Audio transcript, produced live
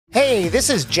Hey, this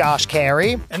is Josh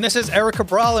Carey. And this is Eric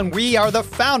Cabral, and we are the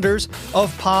founders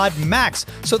of PodMax.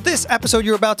 So this episode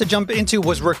you're about to jump into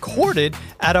was recorded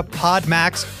at a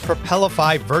PodMax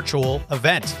Propelify virtual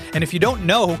event. And if you don't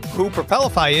know who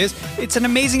Propelify is, it's an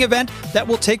amazing event that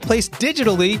will take place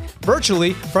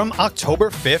virtually from October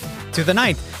 5th to the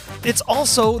 9th. It's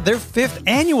also their 5th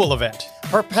annual event.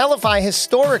 Propelify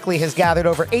historically has gathered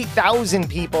over 8,000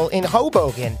 people in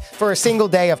Hoboken for a single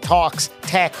day of talks,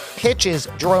 tech, pitches,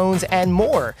 drones, and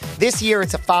more. This year,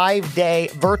 it's a 5-day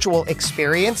virtual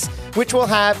experience, which will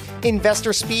have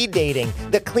investor speed dating,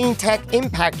 the Clean Tech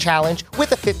Impact Challenge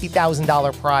with a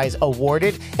 $50,000 prize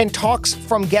awarded, and talks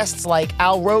from guests like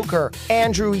Al Roker,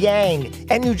 Andrew Yang,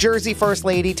 and New Jersey First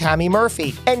Lady Tammy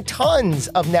Murphy, and tons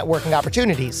of networking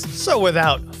opportunities. So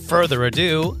without further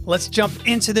ado, let's jump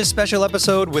into this special episode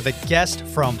with a guest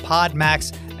from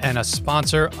PodMax and a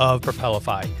sponsor of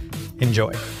Propelify.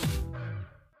 Enjoy.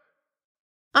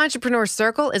 Entrepreneur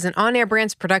Circle is an On Air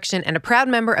Brands production and a proud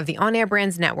member of the On Air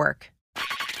Brands Network. You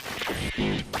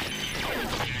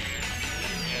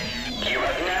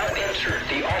have now entered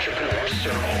the Entrepreneur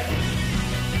Circle.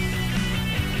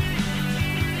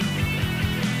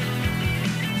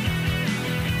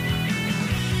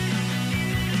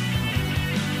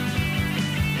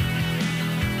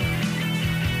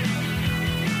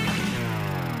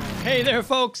 Hey there,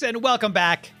 folks, and welcome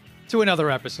back to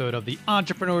another episode of the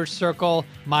Entrepreneur Circle.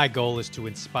 My goal is to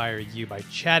inspire you by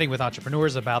chatting with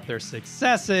entrepreneurs about their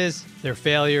successes, their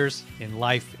failures in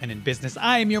life and in business.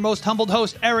 I am your most humbled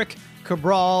host, Eric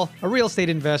Cabral, a real estate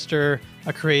investor,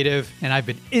 a creative, and I've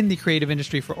been in the creative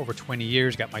industry for over 20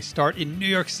 years. Got my start in New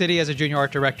York City as a junior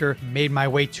art director, made my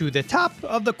way to the top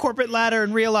of the corporate ladder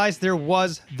and realized there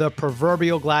was the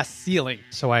proverbial glass ceiling.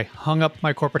 So I hung up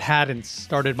my corporate hat and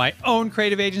started my own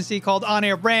creative agency called On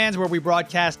Air Brands, where we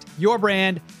broadcast your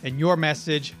brand and your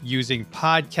message using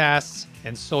podcasts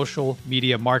and social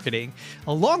media marketing,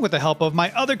 along with the help of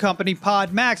my other company,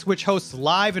 PodMax, which hosts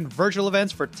live and virtual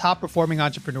events for top-performing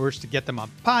entrepreneurs to get them on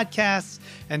podcasts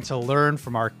and to learn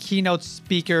from our keynote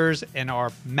speakers and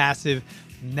our massive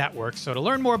network. So to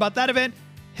learn more about that event,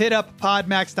 hit up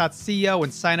podmax.co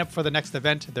and sign up for the next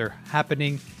event. They're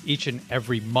happening each and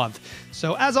every month.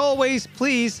 So as always,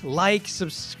 please like,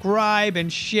 subscribe,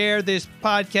 and share this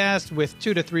podcast with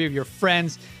 2 to 3 of your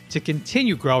friends to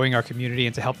continue growing our community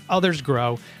and to help others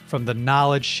grow from the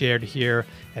knowledge shared here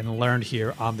and learned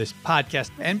here on this podcast.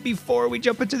 And before we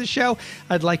jump into the show,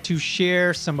 I'd like to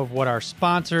share some of what our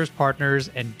sponsors, partners,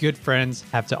 and good friends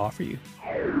have to offer you.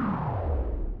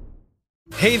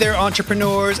 Hey there,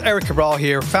 entrepreneurs. Eric Cabral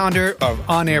here, founder of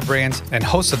On Air Brands and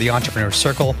host of the Entrepreneur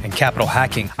Circle and Capital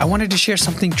Hacking. I wanted to share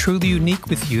something truly unique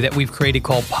with you that we've created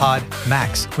called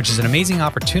PodMax, which is an amazing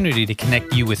opportunity to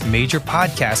connect you with major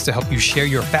podcasts to help you share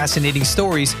your fascinating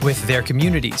stories with their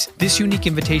communities. This unique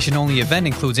invitation-only event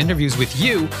includes interviews with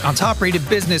you on top-rated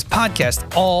business podcasts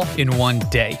all in one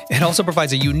day. It also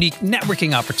provides a unique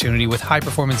networking opportunity with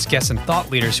high-performance guests and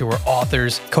thought leaders who are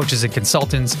authors, coaches and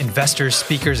consultants, investors,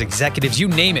 speakers, executives, you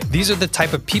name it. These are the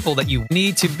type of people that you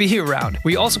need to be around.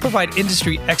 We also provide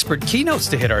industry expert keynotes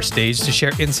to hit our stage to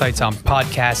share insights on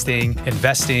podcasting,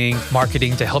 investing,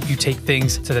 marketing to help you take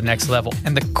things to the next level.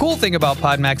 And the cool thing about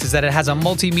PodMax is that it has a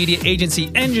multimedia agency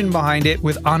engine behind it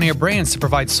with On Air Brands to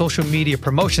provide social media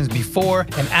promotions before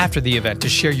and after the event to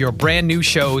share your brand new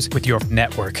shows with your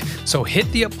network. So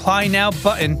hit the apply now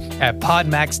button at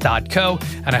podmax.co,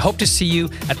 and I hope to see you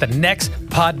at the next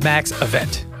PodMax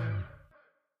event.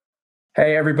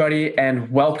 Hey, everybody,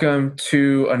 and welcome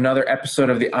to another episode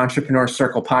of the Entrepreneur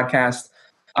Circle podcast.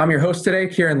 I'm your host today,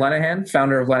 Kieran Lenahan,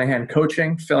 founder of Lenahan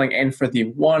Coaching, filling in for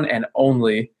the one and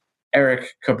only Eric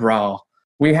Cabral.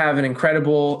 We have an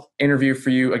incredible interview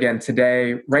for you again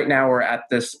today. Right now, we're at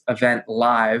this event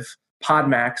live,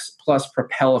 PodMax plus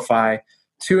Propelify,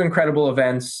 2 incredible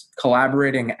events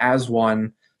collaborating as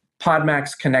one.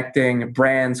 PodMax connecting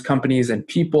brands, companies, and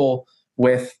people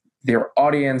with their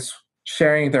audience,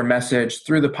 sharing their message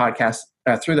through the podcast,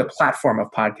 through the platform of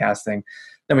podcasting.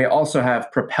 Then we also have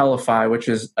Propelify, which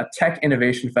is a tech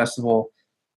innovation festival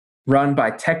run by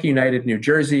Tech United New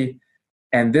Jersey.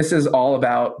 And this is all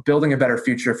about building a better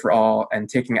future for all and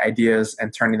taking ideas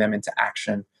and turning them into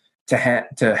action to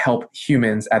help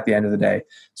humans at the end of the day.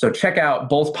 So check out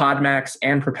both PodMax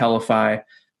and Propelify,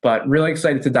 but really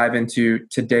excited to dive into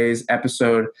today's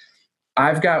episode.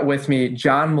 I've got with me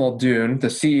John Muldoon, the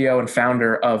CEO and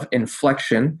founder of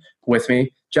Inflection, with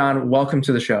me. John, welcome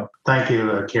to the show. Thank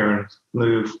you, Kieran.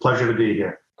 Pleasure to be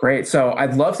here. Great. So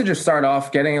I'd love to just start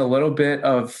off getting a little bit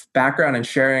of background and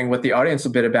sharing with the audience a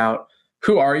bit about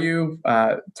who are you?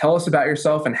 Tell us about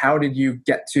yourself and how did you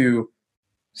get to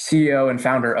CEO and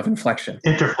founder of Inflection.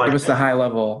 Interflection. Give us the high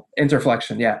level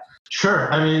Interflection. Yeah.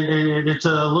 Sure. I mean, it's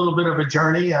a little bit of a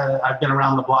journey. I've been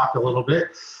around the block a little bit,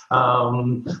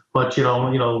 but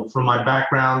from my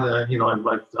background,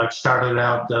 I've started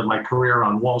out my career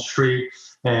on Wall Street,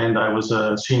 and I was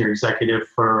a senior executive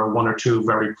for one or two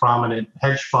very prominent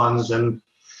hedge funds, and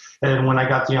when I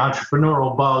got the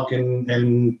entrepreneurial bug in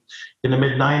the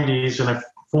mid '90s, and I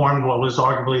formed what was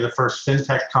arguably the first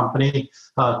fintech company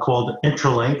called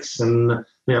Intralinks, and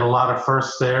we had a lot of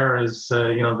firsts there. As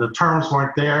the terms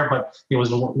weren't there, but it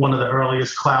was one of the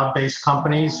earliest cloud-based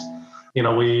companies.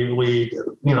 We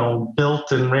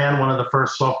built and ran one of the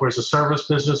first software as a service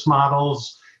business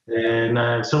models,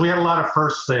 and so we had a lot of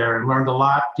firsts there, and learned a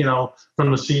lot,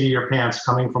 from the seat of your pants,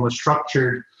 coming from a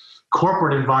structured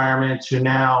corporate environment to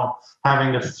now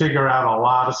having to figure out a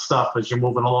lot of stuff as you're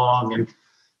moving along, and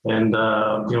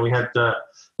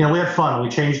we had fun. We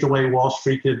changed the way Wall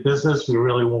Street did business. We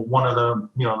really were one of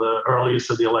the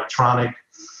earliest of the electronic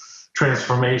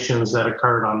transformations that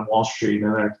occurred on Wall Street,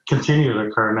 and that continue to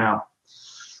occur now.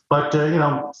 But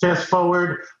fast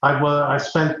forward, I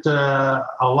spent a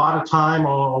lot of time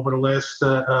over the last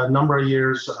number of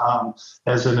years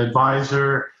as an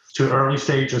advisor to early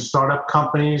stage and startup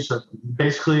companies.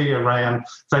 Basically, I ran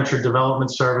venture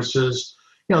development services,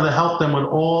 to help them with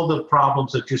all the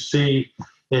problems that you see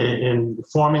in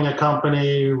forming a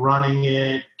company, running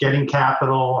it, getting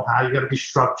capital, how you got to be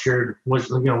structured, what's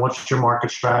your market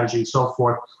strategy, and so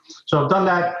forth. So I've done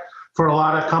that for a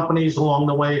lot of companies along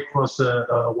the way across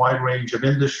a wide range of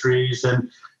industries, and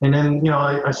then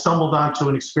I stumbled onto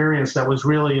an experience that was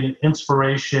really an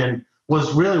inspiration.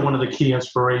 Was really one of the key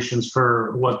inspirations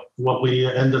for what we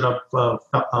ended up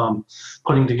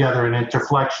putting together in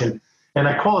Interflection. And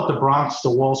I call it the Bronx to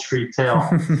Wall Street tale.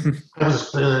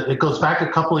 It goes back a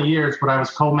couple of years, but I was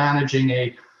co-managing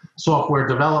a software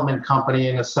development company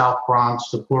in the South Bronx,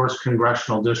 the poorest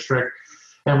congressional district.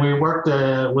 And we worked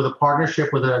with a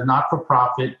partnership with a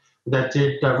not-for-profit that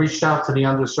reached out to the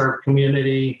underserved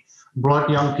community, brought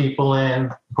young people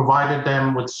in, provided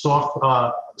them with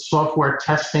software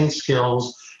testing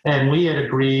skills, and we had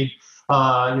agreed.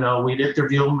 We'd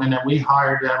interview them, and then we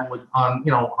hired them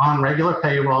on regular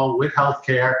payroll with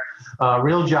healthcare,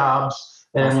 real jobs,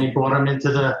 and we brought them into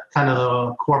the kind of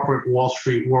the corporate Wall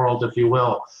Street world, if you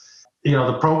will.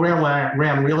 The program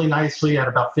ran really nicely at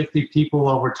about 50 people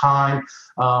over time,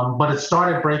 but it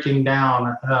started breaking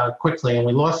down quickly, and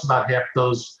we lost about half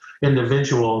those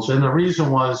individuals. And the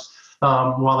reason was,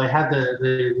 while they had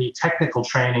the technical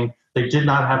training, they did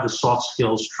not have the soft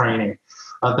skills training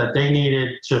that they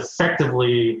needed to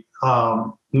effectively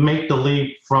make the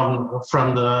leap from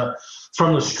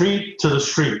the street to the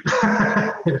street.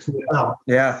 If you will.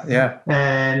 Yeah.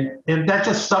 And that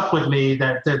just stuck with me.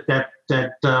 That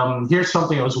here's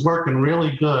something that was working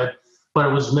really good, but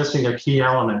it was missing a key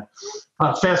element.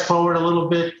 Fast forward a little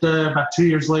bit, about 2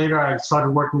 years later, I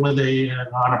started working with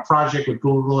on a project with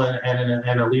Google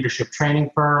and a leadership training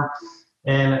firm,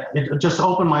 and it just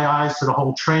opened my eyes to the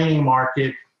whole training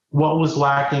market. What was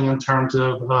lacking in terms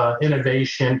of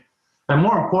innovation. And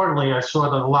more importantly, I saw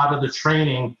that a lot of the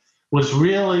training was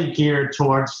really geared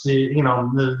towards the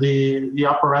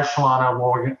upper echelon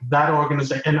of that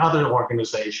organization and other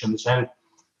organizations. And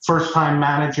first-time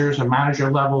managers and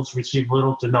manager levels received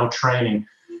little to no training.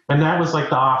 And that was like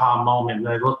the aha moment.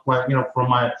 I looked like, from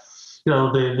my,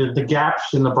 the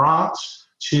gaps in the Bronx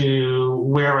to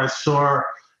where I saw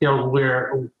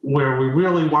where we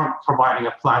really weren't providing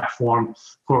a platform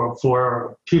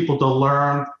for people to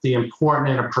learn the important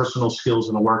interpersonal skills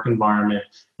in the work environment.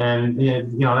 And,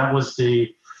 that was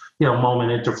the,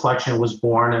 moment Interflection was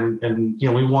born. And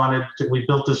we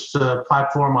built this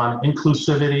platform on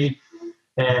inclusivity,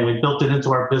 and we built it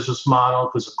into our business model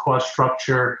because the cost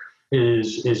structure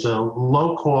is a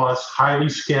low-cost, highly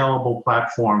scalable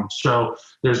platform. So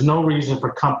there's no reason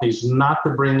for companies not to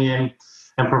bring in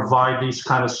and provide these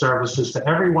kind of services to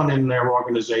everyone in their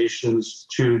organizations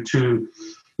to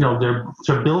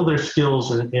build their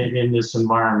skills in this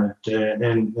environment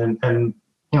and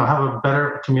have a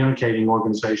better communicating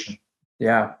organization.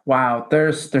 Yeah. Wow.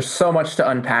 There's so much to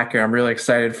unpack here. I'm really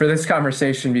excited for this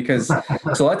conversation because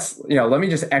so let me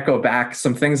just echo back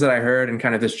some things that I heard and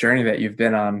kind of this journey that you've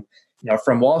been on,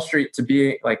 from Wall Street to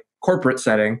be like corporate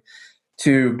setting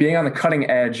to being on the cutting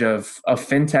edge of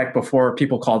fintech before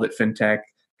people called it fintech,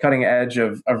 cutting edge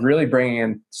of really bringing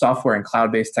in software and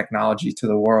cloud-based technology to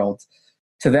the world,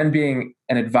 to then being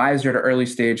an advisor to early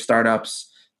stage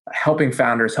startups, helping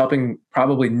founders, helping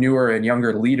probably newer and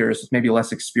younger leaders, maybe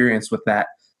less experience with that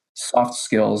soft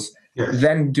skills, yes.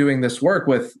 Then doing this work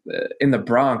with in the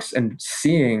Bronx and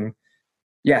seeing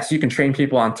yes, you can train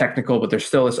people on technical, but there's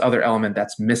still this other element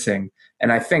that's missing.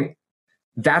 And I think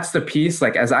that's the piece,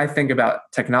 like as I think about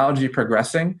technology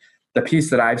progressing, the piece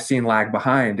that I've seen lag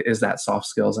behind is that soft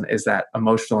skills and is that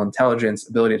emotional intelligence,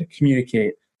 ability to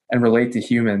communicate and relate to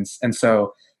humans. And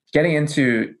so getting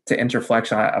into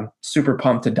Interflexion, I'm super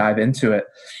pumped to dive into it.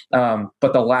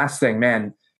 But the last thing,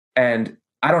 man, and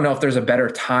I don't know if there's a better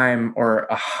time or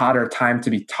a hotter time to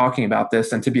be talking about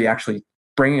this and to be actually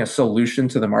bringing a solution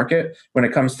to the market when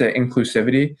it comes to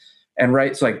inclusivity. And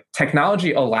right, so like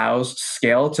technology allows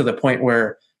scale to the point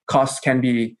where costs can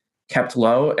be kept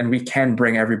low and we can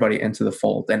bring everybody into the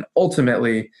fold. And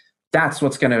ultimately, that's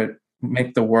what's going to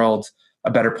make the world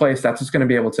a better place. That's what's going to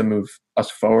be able to move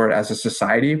us forward as a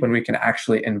society when we can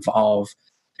actually involve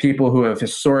people who have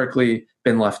historically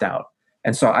been left out.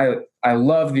 And so I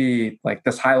love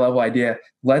this high level idea.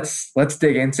 Let's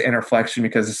dig into Interflexion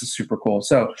because this is super cool.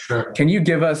 So Sure. Can you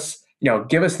give us the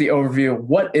overview?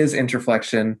 What is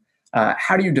Interflexion?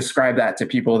 How do you describe that to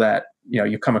people that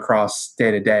you come across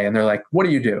day to day and they're like, what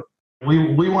do you do?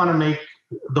 We want to make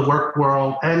the work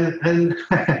world and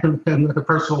the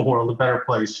personal world a better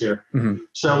place here. Mm-hmm.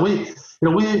 So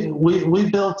we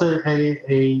built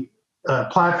a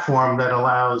platform that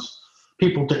allows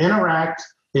people to interact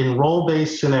in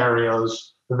role-based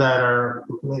scenarios that are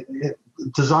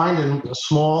designed in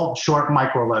small, short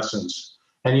micro lessons.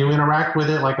 And you interact with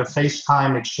it like a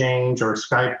FaceTime exchange or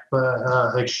Skype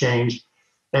exchange.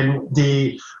 And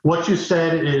what you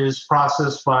said is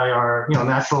processed by our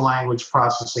natural language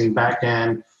processing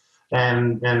backend,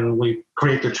 and we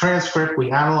create the transcript.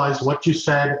 We analyze what you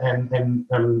said and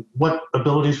what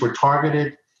abilities were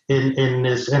targeted in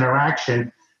this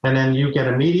interaction, and then you get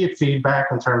immediate feedback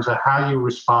in terms of how you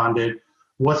responded,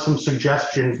 what some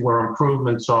suggestions where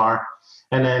improvements are,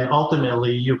 and then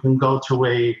ultimately you can go to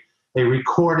a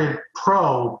recorded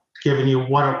pro giving you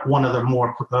what one of the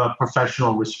more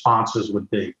professional responses would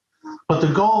be. But the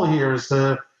goal here is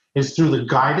through the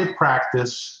guided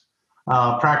practice,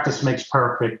 practice makes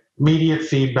perfect, immediate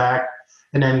feedback,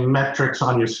 and then metrics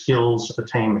on your skills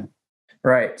attainment.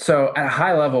 Right. So at a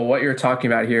high level, what you're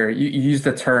talking about here, you use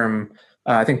the term,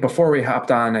 I think before we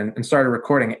hopped on and started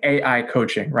recording, AI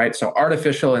coaching, right? So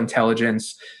artificial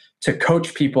intelligence to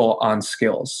coach people on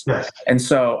skills. Yes. And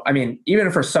so, I mean,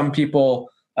 even for some people,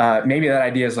 maybe that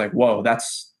idea is like, whoa,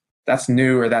 that's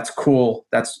new or that's cool.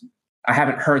 I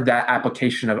haven't heard that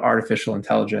application of artificial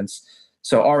intelligence.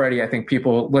 So already I think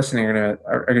people listening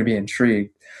are gonna be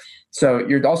intrigued. So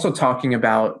you're also talking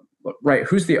about, right,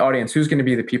 who's the audience, who's gonna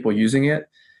be the people using it.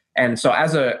 And so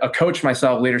as a coach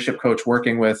myself, leadership coach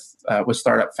working with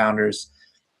startup founders,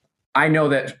 I know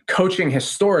that coaching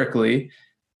historically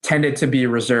tended to be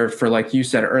reserved for, like you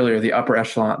said earlier, the upper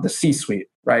echelon, the C-suite,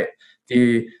 right?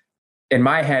 In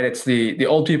my head, it's the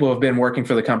old people who have been working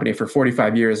for the company for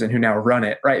 45 years and who now run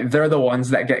it, right? They're the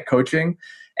ones that get coaching.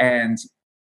 And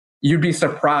you'd be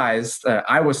surprised,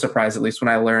 I was surprised at least when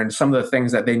I learned some of the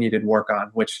things that they needed work on,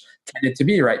 which tended to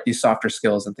be, right, these softer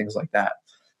skills and things like that.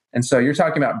 And so you're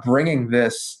talking about bringing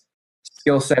this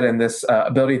skill set and this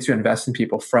ability to invest in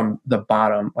people from the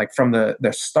bottom, like from the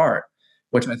start,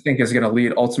 which I think is going to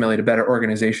lead ultimately to better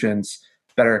organizations,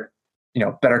 better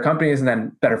companies, and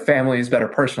then better families, better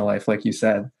personal life, like you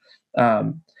said.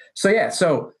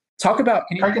 So talk about.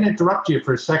 I can interrupt you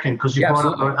for a second because you brought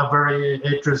up a very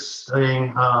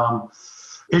interesting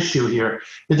issue here.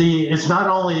 It's not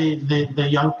only the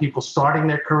young people starting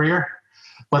their career,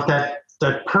 but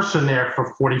that person there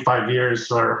for 45 years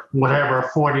or whatever,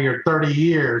 40 or 30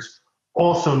 years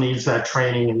also needs that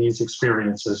training and these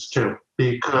experiences too,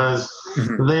 because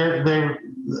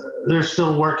they're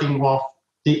still working off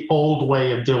the old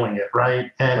way of doing it,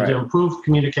 right? And to improve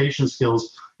communication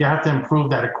skills, you have to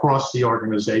improve that across the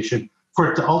organization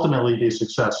for it to ultimately be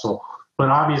successful. But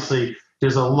obviously,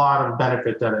 there's a lot of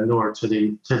benefit that inure to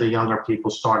the younger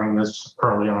people starting this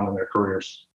early on in their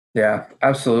careers. Yeah,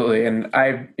 absolutely. And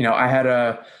I had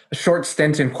a short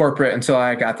stint in corporate until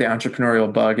I got the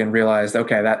entrepreneurial bug and realized,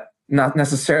 okay, that not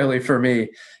necessarily for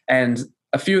me. And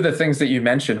a few of the things that you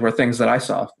mentioned were things that I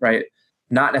saw, right?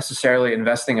 Not necessarily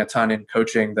investing a ton in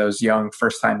coaching those young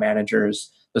first-time managers,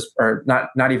 or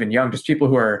not even young, just people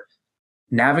who are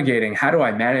navigating, how do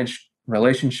I manage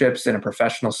relationships in a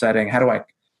professional setting? How do I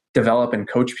develop and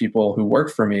coach people who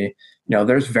work for me?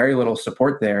 There's very little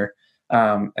support there.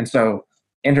 And so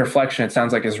Interflexion, it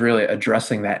sounds like, is really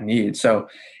addressing that need. So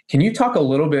can you talk a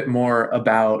little bit more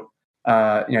about,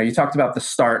 you talked about the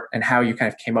start and how you kind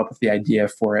of came up with the idea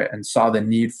for it and saw the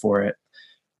need for it.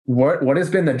 What has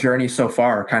been the journey so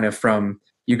far, kind of from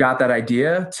you got that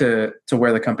idea to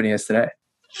where the company is today?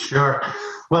 Sure.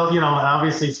 Well,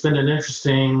 obviously it's been an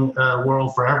interesting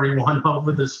world for everyone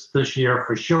over this year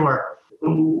for sure.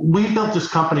 We built this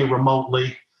company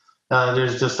remotely.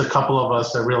 There's just a couple of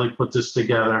us that really put this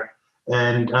together.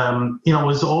 And, it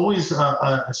was always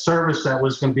a service that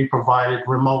was going to be provided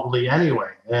remotely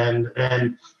anyway. And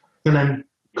then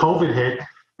COVID hit,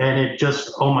 and it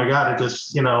just, oh my God,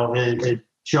 it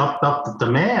jumped up the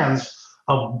demands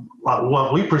of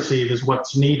what we perceive is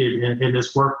what's needed in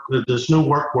this new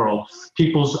work world.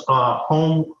 People's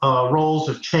home roles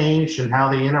have changed and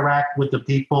how they interact with the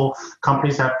people.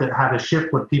 Companies have to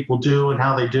shift what people do and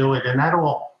how they do it. And that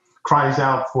all cries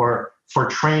out for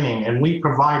training. And we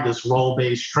provide this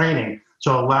role-based training.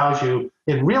 So it allows you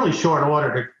in really short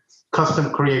order to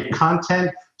custom create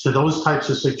content to those types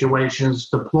of situations,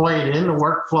 deploy it in the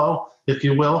workflow, if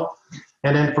you will,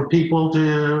 and then for people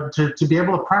to be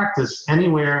able to practice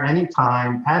anywhere,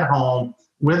 anytime, at home,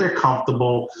 where they're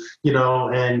comfortable,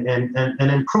 and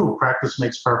improve. Practice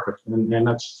makes perfect. And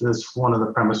that's one of the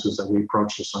premises that we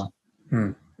approach this on.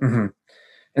 Mm-hmm.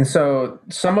 And so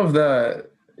some of the,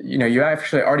 you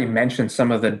actually already mentioned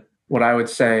some of the, what I would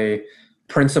say,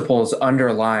 principles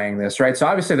underlying this, right? So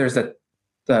obviously there's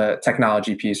the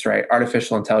technology piece, right?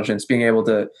 Artificial intelligence, being able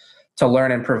to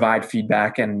learn and provide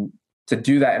feedback and to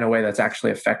do that in a way that's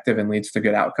actually effective and leads to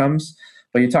good outcomes.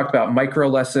 But you talked about micro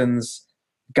lessons,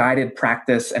 guided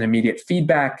practice, and immediate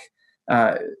feedback.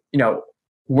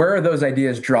 Where are those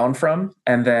ideas drawn from?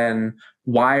 And then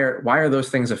why are those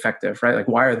things effective, right? Like,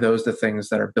 why are those the things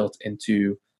that are built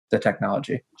into the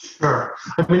technology? Sure.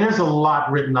 I mean, there's a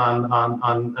lot written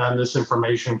on this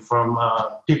information from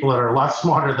people that are a lot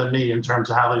smarter than me in terms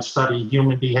of how they study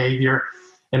human behavior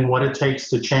and what it takes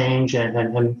to change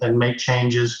and make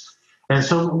changes. And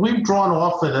so we've drawn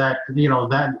off of that,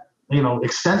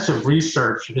 extensive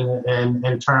research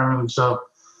in terms of,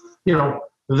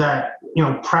 that,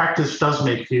 practice does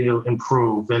make you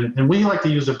improve. And we like to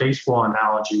use a baseball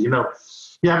analogy.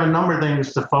 You have a number of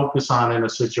things to focus on in a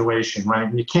situation, right?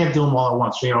 And you can't do them all at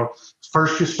once.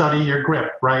 First you study your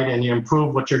grip, right? And you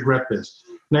improve what your grip is.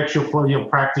 Next, you'll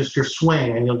practice your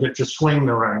swing, and you'll get your swing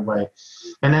the right way.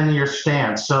 And then your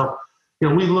stance. So,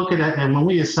 we look at it, and when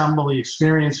we assemble the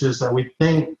experiences that we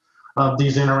think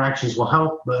these interactions will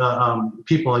help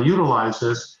people utilize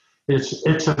this,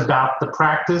 it's about the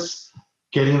practice,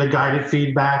 getting the guided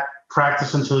feedback,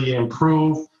 practice until you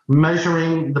improve,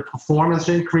 measuring the performance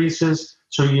increases,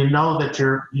 so you know that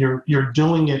you're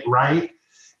doing it right,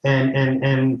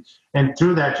 and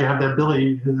through that you have the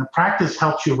ability. The practice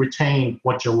helps you retain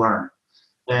what you learn,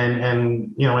 and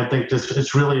I think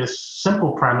it's really a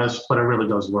simple premise, but it really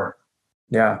does work.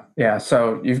 Yeah.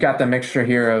 So you've got the mixture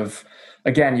here of,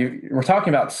 again, we're talking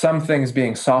about some things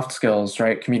being soft skills,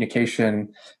 right?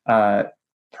 Communication,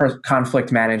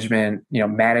 conflict management,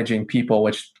 managing people,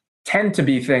 which tend to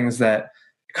be things that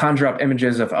conjure up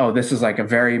images of, oh, this is like a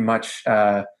very much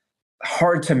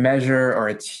hard to measure, or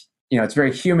it's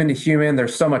very human to human.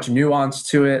 There's so much nuance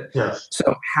to it. Yes.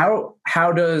 So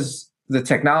how does the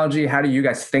technology, how do you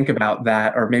guys think about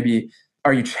that? Or maybe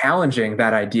are you challenging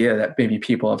that idea that maybe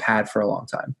people have had for a long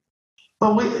time?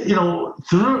 Well,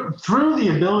 through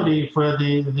the ability for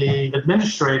the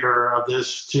administrator of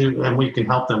this and we can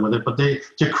help them with it, but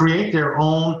to create their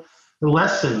own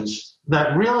lessons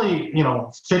that really,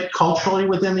 fit culturally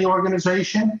within the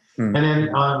organization. Mm-hmm. And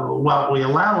then what we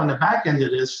allow on the back end of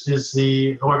this is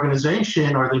the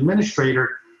organization or the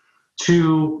administrator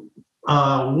to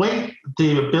weight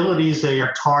the abilities they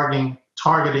are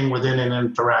targeting within an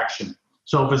interaction.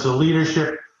 So if it's a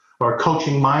leadership or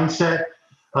coaching mindset,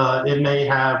 it may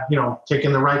have,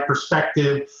 taken the right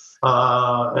perspective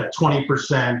at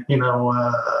 20%,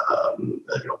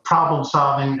 problem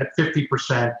solving at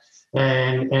 50%,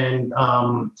 and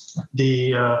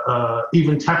the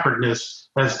even temperedness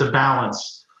as the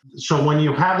balance. So when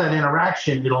you have that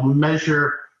interaction, it'll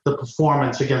measure the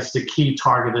performance against the key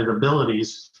targeted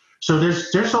abilities. So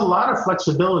there's a lot of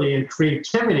flexibility and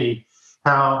creativity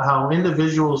how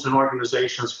individuals and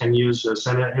organizations can use this.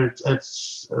 And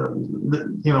it's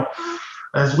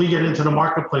as we get into the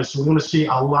marketplace, we're going to see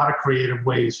a lot of creative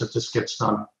ways that this gets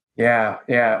done. Yeah.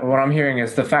 What I'm hearing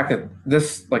is the fact that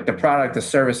this, like the product, the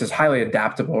service, is highly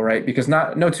adaptable, right? Because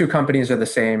no two companies are the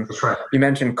same. That's right. You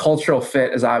mentioned cultural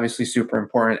fit is obviously super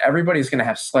important. Everybody's going to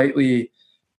have slightly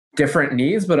different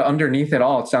needs, but underneath it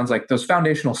all, it sounds like those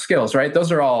foundational skills, right?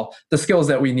 Those are all the skills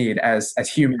that we need as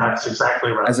humans. That's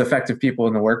exactly right. As effective people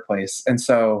in the workplace. And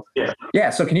so,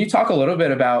 So can you talk a little bit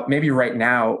about maybe right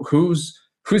now, who's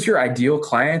your ideal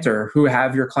client, or who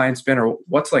have your clients been, or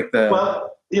what's like the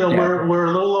You know, Yeah. we're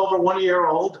a little over 1 year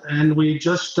old, and we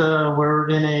just we're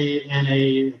in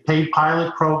a paid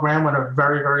pilot program with a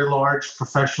very, very large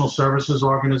professional services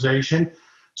organization.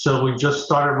 So we just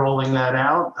started rolling that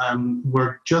out.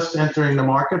 We're just entering the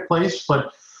marketplace,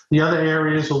 but the other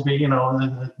areas will be, you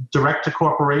know, direct to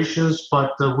corporations.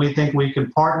 But we think we can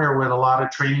partner with a lot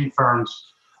of training firms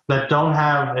that don't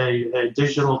have a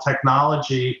digital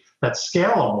technology that's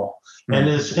scalable. And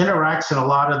this interacts in a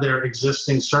lot of their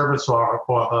existing service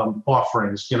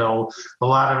offerings. You know, a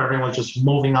lot of everyone's just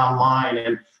moving online,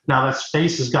 and now that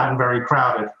space has gotten very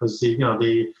crowded because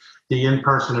the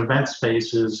in-person event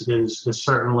space is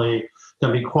certainly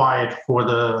going to be quiet for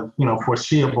the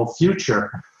foreseeable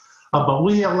future. But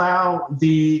we allow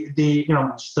the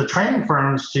training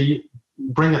firms to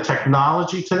bring the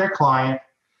technology to their client,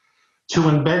 to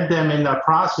embed them in that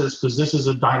process, because this is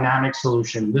a dynamic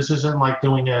solution. This isn't like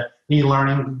doing an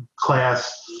e-learning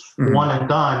class, one and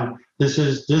done. This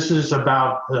is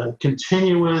about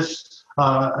continuous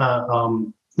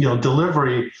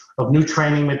delivery of new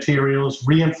training materials,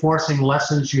 reinforcing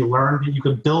lessons you learned. You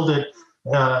could build it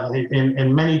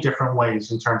in many different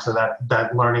ways in terms of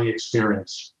that learning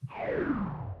experience.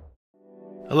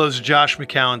 Hello, this is Josh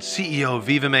McCowan, CEO of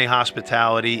Viva May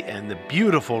Hospitality and the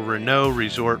beautiful Renault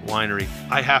Resort Winery.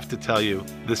 I have to tell you,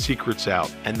 the secret's out,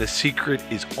 and the secret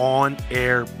is On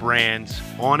Air Brands.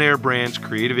 On Air Brands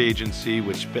creative agency,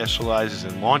 which specializes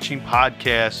in launching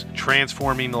podcasts,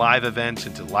 transforming live events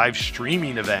into live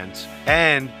streaming events,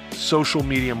 and social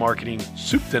media marketing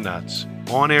soup to nuts.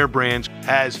 On Air Brands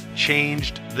has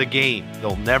changed the game.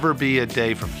 There'll never be a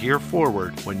day from here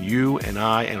forward when you and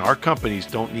I and our companies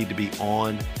don't need to be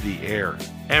on the air.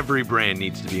 Every brand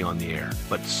needs to be on the air,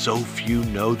 but so few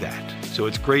know that. So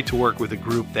it's great to work with a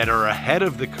group that are ahead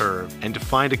of the curve and to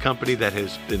find a company that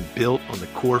has been built on the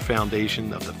core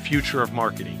foundation of the future of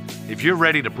marketing. If you're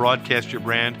ready to broadcast your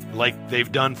brand like they've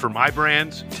done for my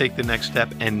brands, take the next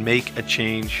step and make a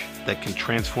change that can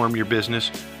transform your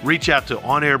business. Reach out to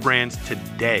On Air Brands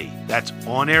today. That's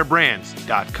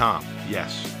onairbrands.com.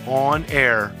 Yes,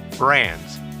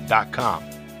 onairbrands.com.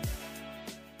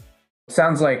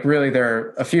 Sounds like really there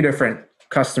are a few different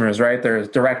customers, right? There's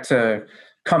direct to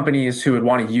companies who would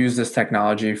want to use this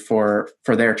technology for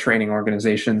their training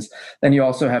organizations. Then you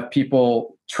also have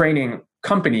people training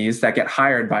companies that get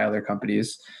hired by other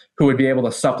companies who would be able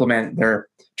to supplement their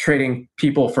trading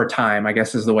people for time, I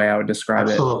guess is the way I would describe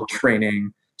Absolutely. it,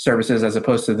 training services, as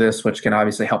opposed to this, which can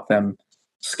obviously help them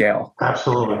scale.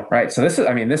 Absolutely. Right. So this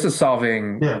is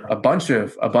solving a bunch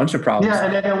of problems. Yeah,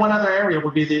 and then one other area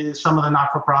would be some of the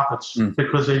not-for-profits,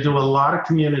 because they do a lot of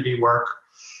community work,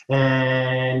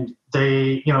 and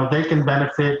they can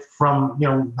benefit from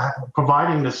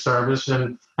providing this service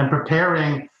and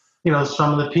preparing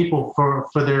some of the people for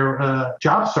their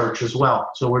job search as well.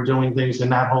 So we're doing things in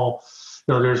that whole.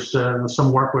 There's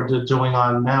some work we're doing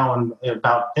on now and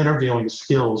about interviewing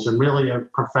skills and really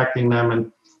perfecting them,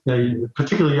 and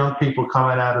particularly young people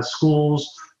coming out of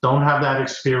schools don't have that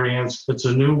experience. It's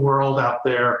a new world out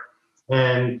there,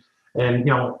 and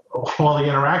all the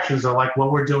interactions are like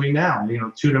what we're doing now.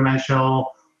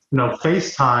 Two-dimensional,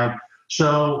 FaceTime.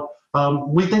 So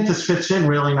we think this fits in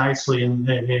really nicely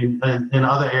in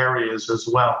other areas as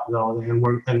well.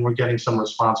 And we're getting some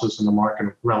responses in the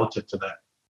market relative to that.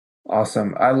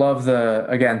 Awesome. I love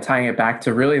tying it back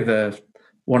to really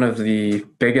one of the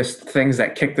biggest things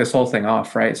that kicked this whole thing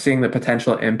off, right? Seeing the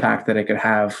potential impact that it could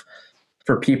have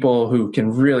for people who can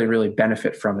really, really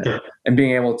benefit from it, and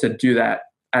being able to do that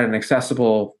at an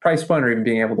accessible price point, or even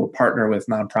being able to partner with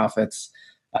nonprofits.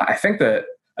 I think that,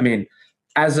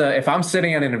 if I'm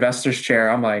sitting in an investor's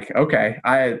chair, I'm like, okay,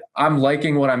 I'm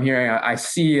liking what I'm hearing. I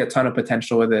see a ton of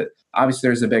potential with it. Obviously,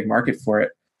 there's a big market for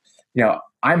it.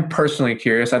 I'm personally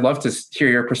curious. I'd love to hear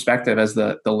your perspective as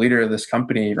the leader of this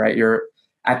company, right? You're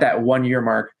at that 1 year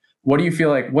mark. What do you feel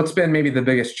like, what's been maybe the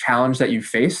biggest challenge that you've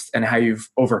faced and how you've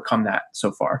overcome that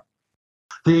so far?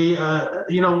 We've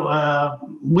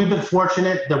been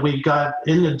fortunate that we got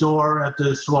in the door at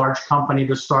this large company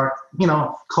to start,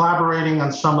 collaborating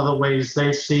on some of the ways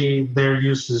they see their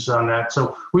uses on that.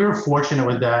 So we were fortunate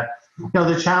with that.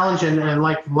 The challenge, and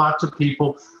like lots of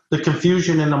people, the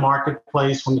confusion in the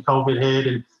marketplace when COVID hit,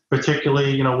 and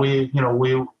particularly, we're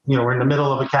in the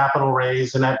middle of a capital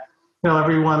raise, and that,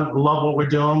 everyone loved what we're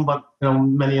doing, but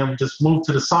many of them just moved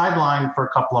to the sideline for a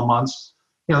couple of months.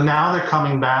 Now they're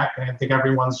coming back, and I think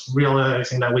everyone's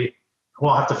realizing that we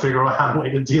will have to figure out a way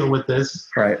to deal with this.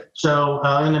 Right. So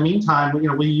in the meantime,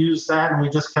 we used that, and we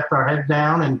just kept our head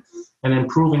down and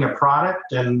improving the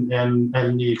product and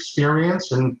the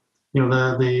experience, and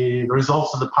the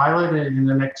results of the pilot in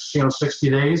the next 60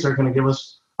 days are going to give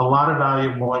us a lot of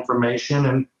valuable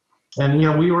information.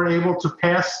 And we were able to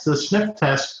pass the sniff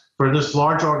test for this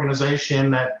large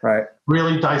organization that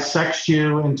really dissects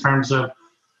you in terms of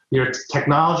your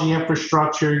technology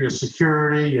infrastructure, your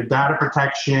security, your data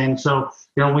protection. So,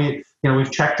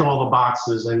 we've checked all the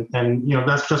boxes, and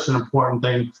that's just an important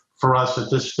thing for us at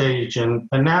this stage. And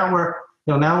now we're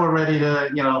ready to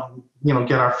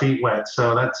get our feet wet.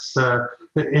 So that's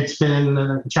it's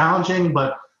been challenging,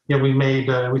 but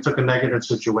we took a negative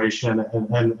situation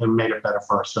and made it better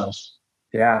for ourselves.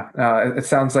 Yeah, it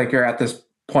sounds like you're at this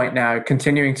point now,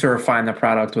 continuing to refine the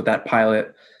product with that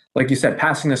pilot. Like you said,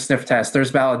 passing the sniff test,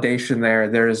 there's validation there.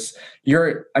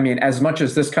 As much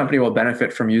as this company will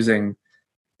benefit from using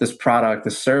this product,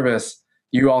 this service,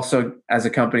 you also, as a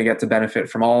company, get to benefit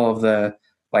from all of the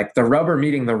rubber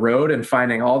meeting the road and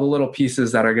finding all the little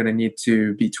pieces that are going to need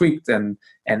to be tweaked and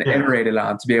iterated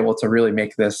on to be able to really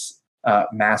make this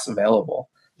mass available.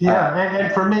 Yeah,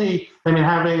 and for me,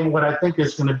 having what I think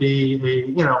is going to be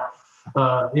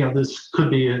this could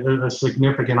be a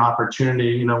significant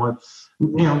opportunity.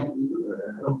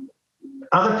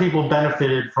 Other people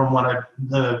benefited from what I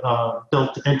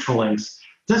built Intralinks.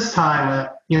 This time,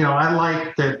 I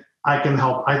like that I can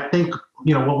help. I think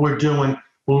what we're doing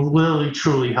will really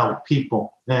truly help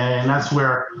people, and that's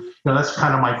where that's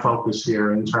kind of my focus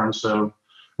here in terms of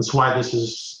that's why this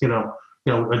is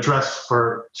addressed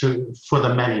for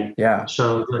the many. Yeah.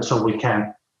 So we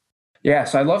can. Yeah.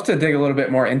 So I'd love to dig a little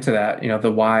bit more into that.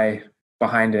 The why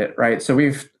behind it, right? So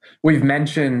we've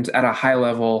mentioned at a high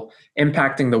level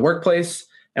impacting the workplace,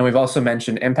 and we've also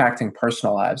mentioned impacting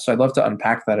personal lives. So I'd love to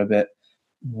unpack that a bit.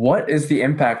 What is the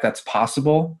impact that's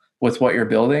possible with what you're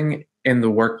building in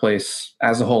the workplace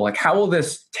as a whole? Like, how will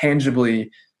this tangibly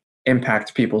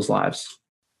impact people's lives?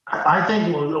 I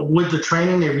think with the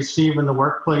training they receive in the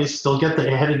workplace, they'll get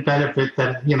the added benefit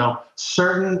that,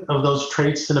 certain of those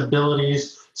traits and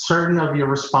abilities, certain of your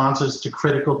responses to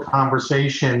critical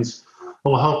conversations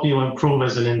will help you improve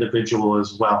as an individual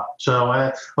as well. So,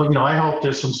 I hope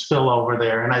there's some spillover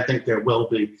there, and I think there will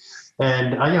be.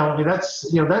 And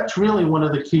that's really one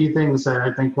of the key things that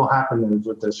I think will happen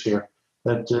with this year.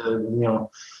 That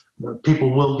people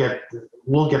will get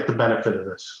the benefit of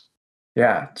this.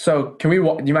 Yeah. So do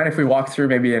you mind if we walk through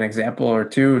maybe an example or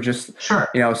two? Just sure.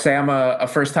 Say I'm a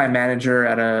first-time manager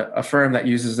at a firm that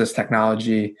uses this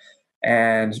technology,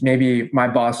 and maybe my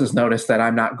boss has noticed that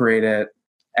I'm not great at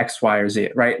X, Y, or Z.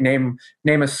 Right? Name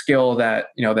a skill that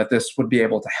that this would be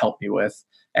able to help me with,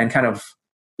 and kind of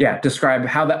describe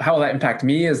how will that impact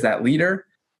me as that leader,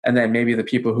 and then maybe the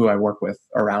people who I work with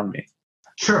around me.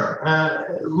 Sure.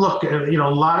 Look, a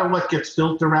lot of what gets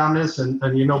built around this, and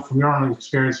from your own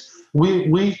experience,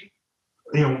 we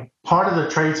part of the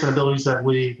traits and abilities that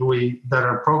that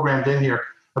are programmed in here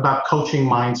about coaching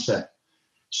mindset.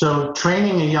 So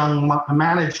training a young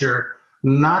manager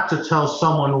not to tell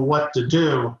someone what to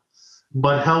do,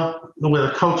 but help with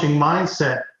a coaching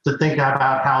mindset to think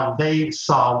about how they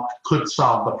could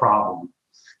solve the problem.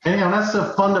 And, that's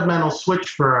the fundamental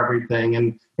switch for everything.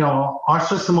 And, our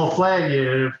system will flag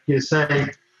you if you say,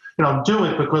 do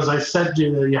it because I said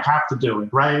you have to do it,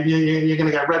 right? You're going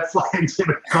to get red flags if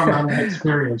it comes on the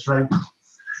experience, right?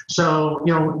 So,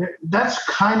 that's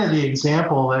kind of the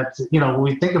example that,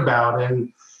 we think about.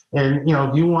 And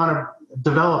if you want to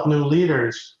develop new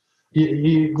leaders,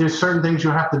 there's certain things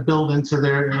you have to build into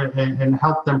there and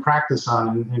help them practice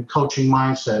on, and coaching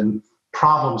mindset and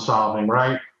problem solving,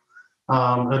 right?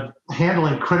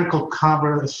 Handling critical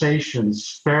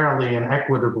conversations fairly and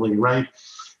equitably, right?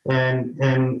 And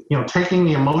taking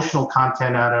the emotional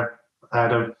content out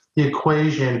of the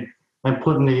equation and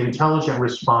putting the intelligent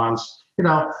response,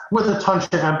 with a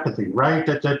touch of empathy, right?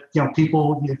 That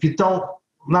people, if you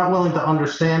not willing to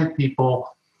understand people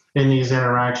in these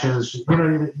interactions,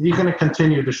 you're going to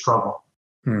continue to struggle.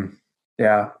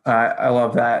 Yeah, I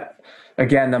love that.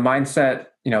 Again, the mindset,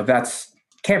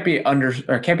 can't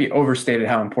be overstated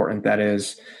how important that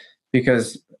is,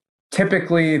 because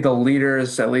typically the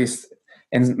leaders, at least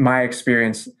in my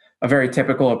experience, a very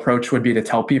typical approach would be to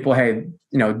tell people, hey,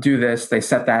 do this.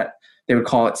 They would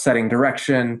call it setting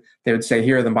direction. They would say,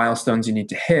 here are the milestones you need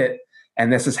to hit,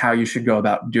 and this is how you should go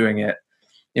about doing it.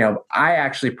 I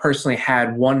actually personally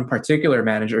had one particular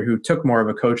manager who took more of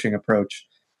a coaching approach.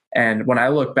 And when I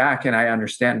look back and I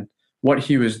understand what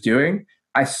he was doing,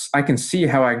 I can see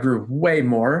how I grew way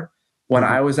more when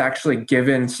I was actually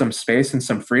given some space and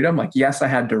some freedom. Like, yes, I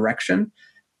had direction,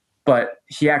 but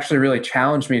he actually really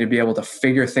challenged me to be able to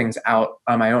figure things out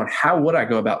on my own. How would I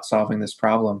go about solving this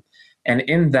problem? And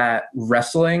in that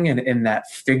wrestling and in that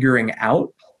figuring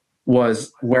out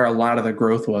was where a lot of the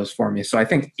growth was for me. So I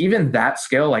think even that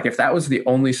skill, like if that was the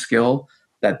only skill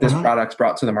that this product's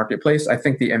brought to the marketplace, I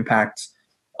think the impact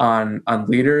on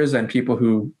leaders and people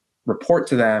who report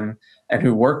to them and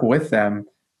who work with them,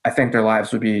 I think their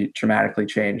lives would be dramatically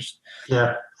changed.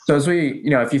 Yeah. So as we,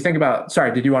 if you think about,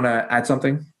 sorry, did you want to add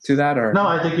something to that, or? No,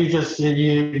 I think you just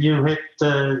you hit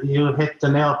the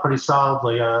nail pretty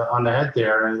solidly on the head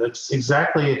there, and it's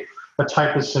exactly a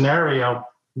type of scenario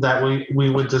that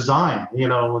we would design.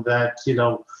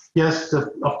 Yes,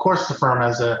 of course the firm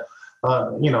has a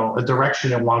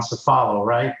direction it wants to follow,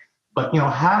 right? But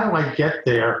how do I get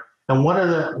there, and what are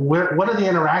the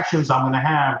interactions I'm going to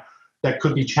have that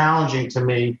could be challenging to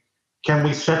me? Can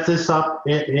we set this up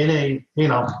in an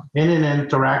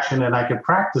interaction that I can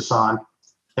practice on?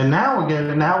 And now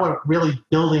we're really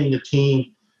building the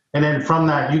team, and then from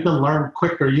that you can learn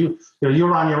quicker.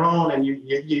 You're on your own, and you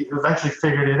eventually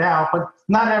figured it out, but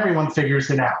not everyone figures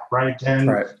it out, right?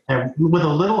 And with a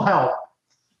little help,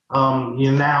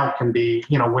 you now can be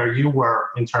where you were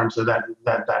in terms of that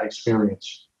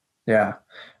experience. Yeah,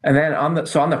 and then on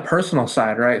the personal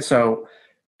side, right? So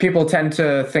people tend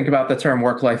to think about the term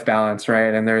work-life balance,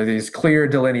 right? And there are these clear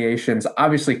delineations.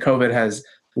 Obviously, COVID has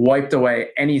wiped away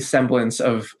any semblance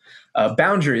of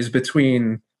boundaries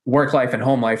between work life and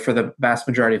home life for the vast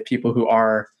majority of people who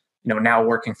are, now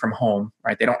working from home,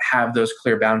 right? They don't have those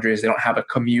clear boundaries. They don't have a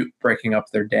commute breaking up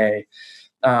their day.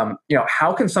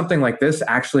 How can something like this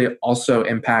actually also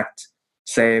impact,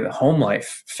 say, the home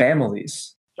life,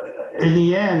 families? In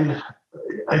the end,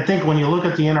 I think when you look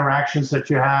at the interactions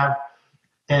that you have,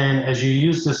 and as you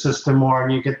use the system more,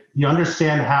 and you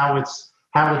understand how it's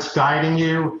guiding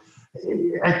you,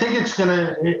 I think it's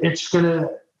gonna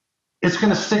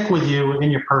stick with you in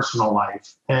your personal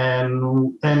life.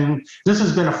 And this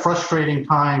has been a frustrating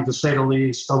time, to say the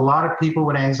least. A lot of people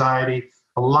with anxiety,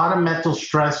 a lot of mental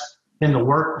stress in the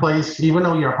workplace, even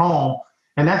though you're home.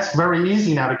 And that's very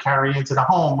easy now to carry into the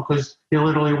home, because you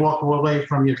literally walk away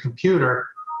from your computer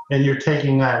and you're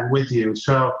taking that with you.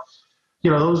 So,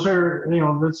 those are,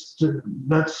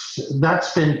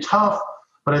 that's been tough,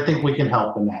 but I think we can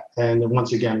help in that. And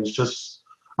once again, it's just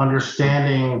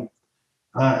understanding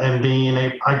and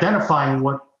identifying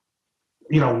what,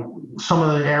 some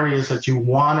of the areas that you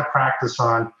want to practice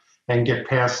on and get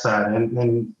past that.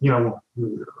 And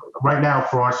right now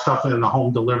for our stuff in the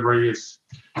home delivery,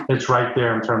 it's right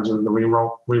there in terms of the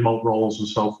remote roles and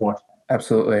so forth.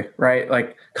 Absolutely. Right.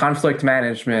 Like conflict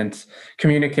management,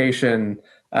 communication,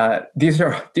 these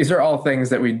are all things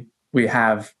that we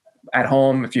have at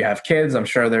home. If you have kids, I'm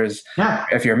sure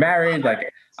if you're married,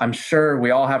 like I'm sure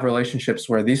we all have relationships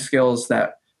where these skills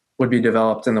that would be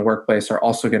developed in the workplace are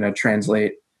also going to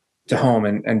translate to home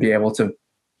and be able to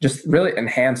just really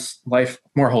enhance life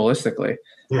more holistically.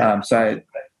 Yeah. So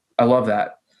I love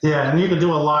that. Yeah, and you can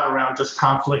do a lot around just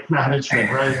conflict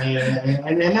management, right?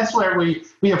 And that's where we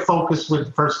have focused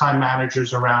with first-time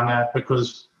managers around that,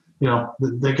 because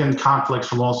they get conflicts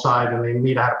from all sides, and they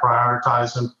need how to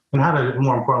prioritize them and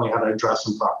more importantly, how to address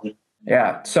them properly.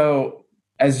 Yeah. So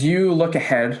as you look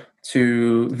ahead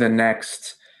to the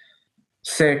next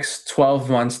 6-12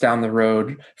 months down the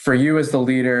road, for you as the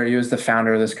leader, you as the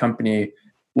founder of this company,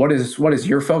 what is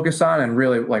your focus on, and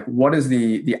really like what is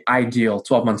the ideal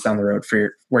 12 months down the road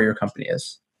for where your company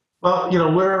is? Well,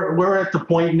 we're at the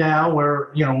point now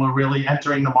where we're really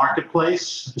entering the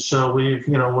marketplace. So we're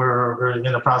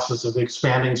in the process of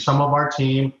expanding some of our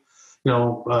team,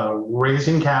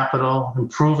 raising capital,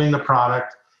 improving the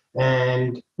product,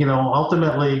 and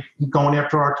ultimately going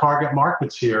after our target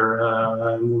markets here.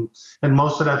 And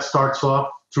most of that starts off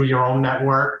through your own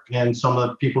network and some of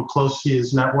the people close to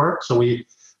his network. So we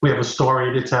have a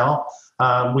story to tell.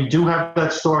 We do have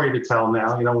that story to tell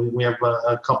now. We have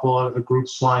a couple of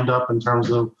groups lined up in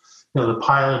terms of the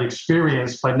pilot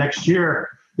experience. By next year,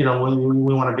 we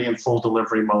want to be in full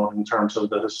delivery mode in terms of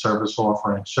the service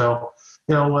offering. So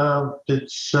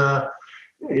it's a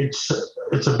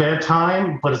bad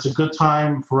time, but it's a good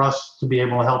time for us to be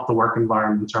able to help the work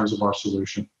environment in terms of our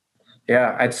solution.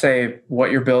 Yeah, I'd say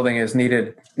what you're building is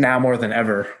needed now more than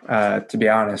ever, to be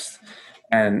honest.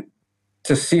 And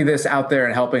to see this out there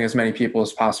and helping as many people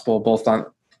as possible, both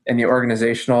in the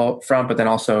organizational front, but then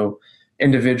also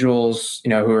individuals,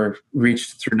 who are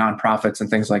reached through nonprofits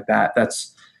and things like that.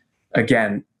 That's,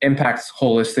 again, impacts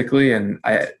holistically. And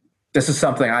this is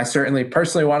something I certainly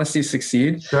personally want to see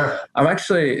succeed. Sure. I'm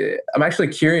actually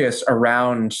curious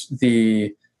around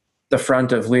the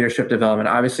front of leadership development.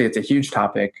 Obviously, it's a huge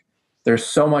topic. There's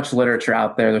so much literature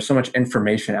out there. There's so much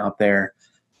information out there.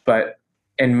 But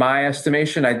in my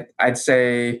estimation, I'd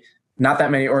say not that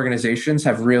many organizations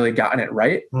have really gotten it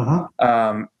right.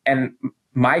 Mm-hmm. And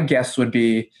my guess would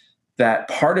be that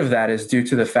part of that is due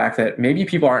to the fact that maybe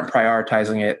people aren't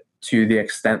prioritizing it to the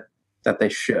extent that they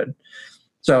should.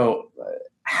 So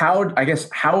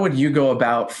how would you go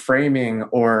about framing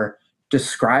or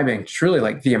describing truly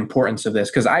like the importance of this?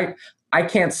 Because I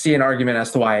can't see an argument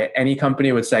as to why any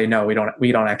company would say, no, we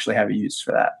don't actually have a use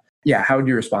for that. Yeah. How would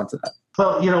you respond to that?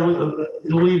 Well,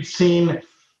 we've seen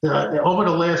over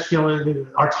the last,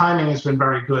 our timing has been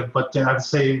very good, but I'd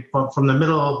say from the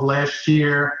middle of last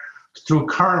year through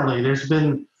currently, there's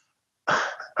been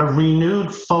a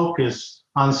renewed focus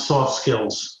on soft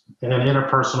skills and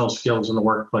interpersonal skills in the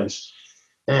workplace.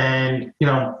 And,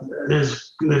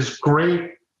 there's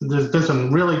been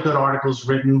some really good articles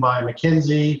written by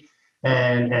McKinsey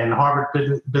and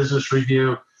Harvard Business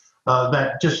Review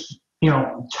that just,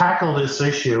 tackle this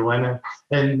issue. And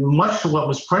much of what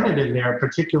was printed in there,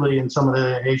 particularly in some of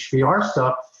the HBR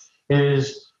stuff,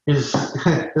 is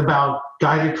about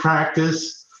guided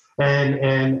practice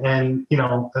and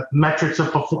metrics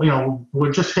of performance.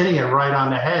 We're just hitting it right on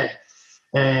the head.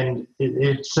 And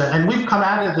and we've come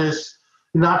out of this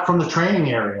not from the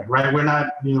training area, right? We're not,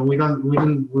 we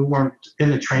weren't in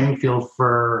the training field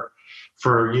for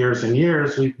years and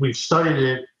years. We've studied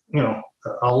it,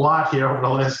 a lot here over the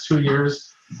last 2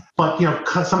 years, but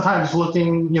sometimes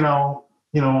looking, from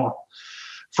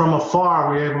afar,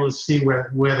 we're able to see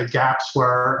where the gaps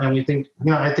were, and we think,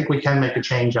 I think we can make a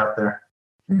change out there.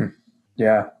 Mm-hmm.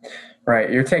 Yeah, right.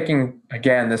 You're taking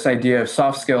again this idea of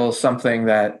soft skills, something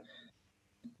that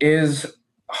is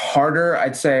harder,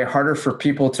 I'd say, harder for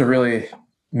people to really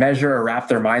measure or wrap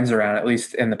their minds around, at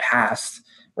least in the past,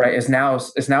 right? Is now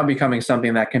becoming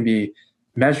something that can be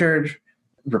measured,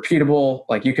 repeatable.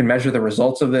 Like you can measure the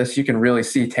results of this. You can really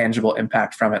see tangible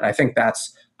impact from it. And I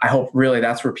hope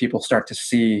that's where people start to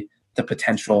see the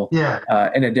potential. Yeah.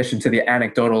 In addition to the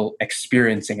anecdotal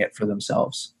experiencing it for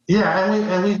themselves. Yeah.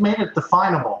 And we've made it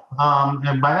definable.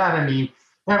 And by that, I mean,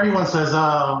 everyone says,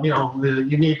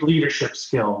 you need leadership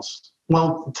skills.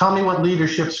 Well, tell me what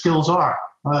leadership skills are.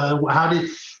 How do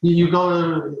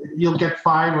you'll get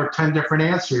 5 or 10 different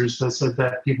answers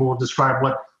that people will describe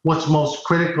what's most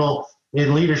critical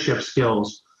in leadership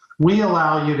skills. We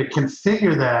allow you to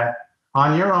configure that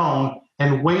on your own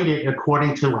and weight it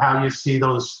according to how you see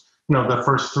those, the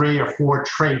first 3 or 4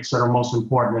 traits that are most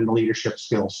important in the leadership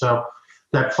skills. So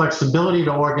that flexibility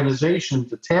to organization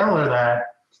to tailor that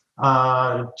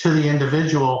to the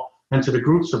individual and to the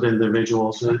groups of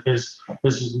individuals is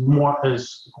one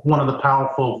of the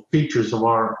powerful features of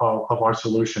our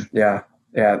solution. Yeah.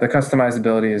 The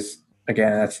customizability is,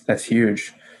 again, that's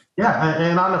huge. Yeah,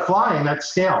 and on the fly and at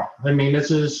scale. I mean, this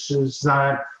is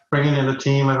not bringing in a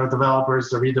team of developers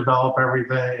to redevelop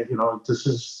everything. This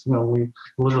is, we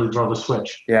literally throw the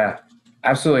switch. Yeah,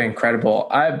 absolutely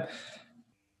incredible.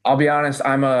 I'll be honest,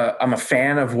 I'm a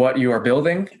fan of what you are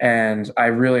building, and I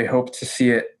really hope to see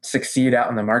it succeed out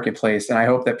in the marketplace. And I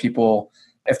hope that people,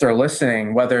 if they're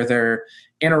listening, whether they're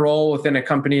in a role within a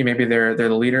company, maybe they're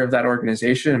the leader of that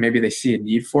organization, and maybe they see a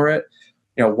need for it,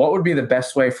 what would be the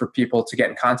best way for people to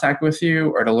get in contact with you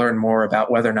or to learn more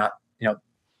about whether or not,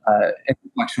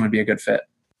 Inflection would be a good fit?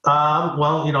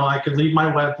 I could leave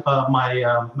my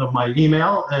my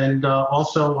email, and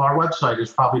also our website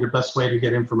is probably the best way to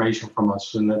get information from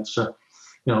us, and that's the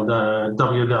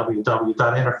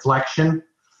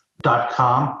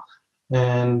www.interflection.com,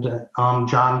 and I'm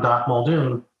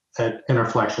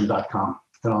john.muldoon@interflection.com,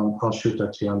 and I'll shoot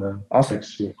that to you on the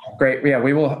text feed. Great. Yeah,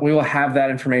 we will have that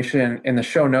information in the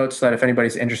show notes, so that if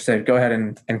anybody's interested, go ahead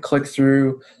and click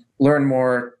through, learn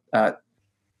more,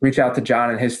 reach out to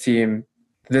John and his team.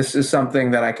 This is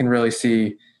something that I can really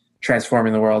see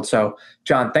transforming the world. So,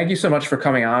 John, thank you so much for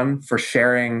coming on, for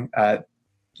sharing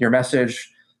your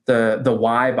message, the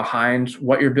why behind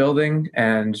what you're building,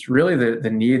 and really the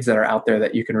needs that are out there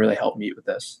that you can really help meet with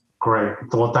this. Great.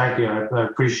 Well, thank you. I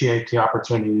appreciate the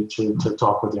opportunity to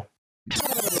talk with you.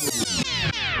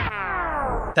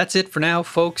 That's it for now,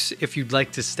 folks. If you'd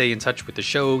like to stay in touch with the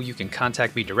show, you can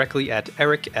contact me directly at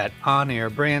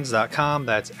eric@onairbrands.com.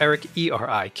 That's Eric,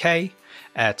 ERIK,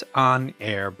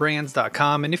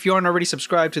 @onairbrands.com. And if you aren't already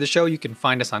subscribed to the show, you can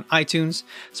find us on iTunes,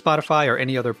 Spotify, or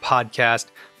any other podcast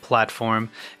platform.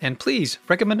 And please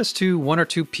recommend us to 1 or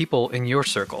 2 people in your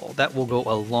circle. That will go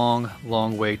a long,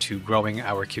 long way to growing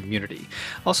our community.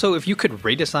 Also, if you could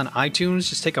rate us on iTunes,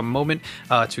 just take a moment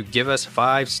to give us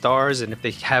 5 stars. And if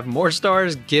they have more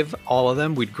stars, give all of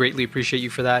them. We'd greatly appreciate you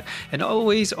for that. And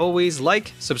always, always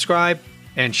like, subscribe,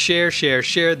 and share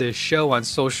this show on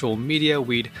social media.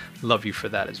 We'd love you for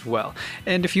that as well.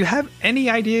 And if you have any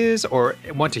ideas or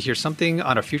want to hear something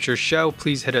on a future show,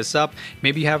 please hit us up.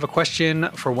 Maybe you have a question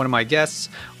for one of my guests,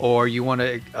 or you want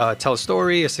to tell a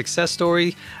story, a success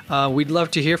story. We'd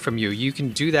love to hear from you. You can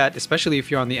do that, especially if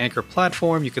you're on the Anchor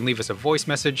platform. You can leave us a voice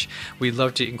message. We'd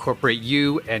love to incorporate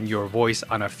you and your voice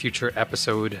on a future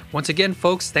episode. Once again,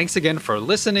 folks, thanks again for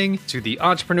listening to the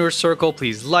Entrepreneur Circle.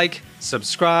 Please like,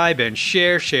 subscribe, and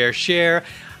share.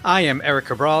 I am Eric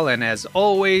Cabral, and as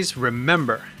always,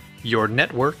 remember, your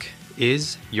network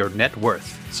is your net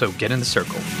worth. So get in the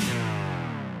circle.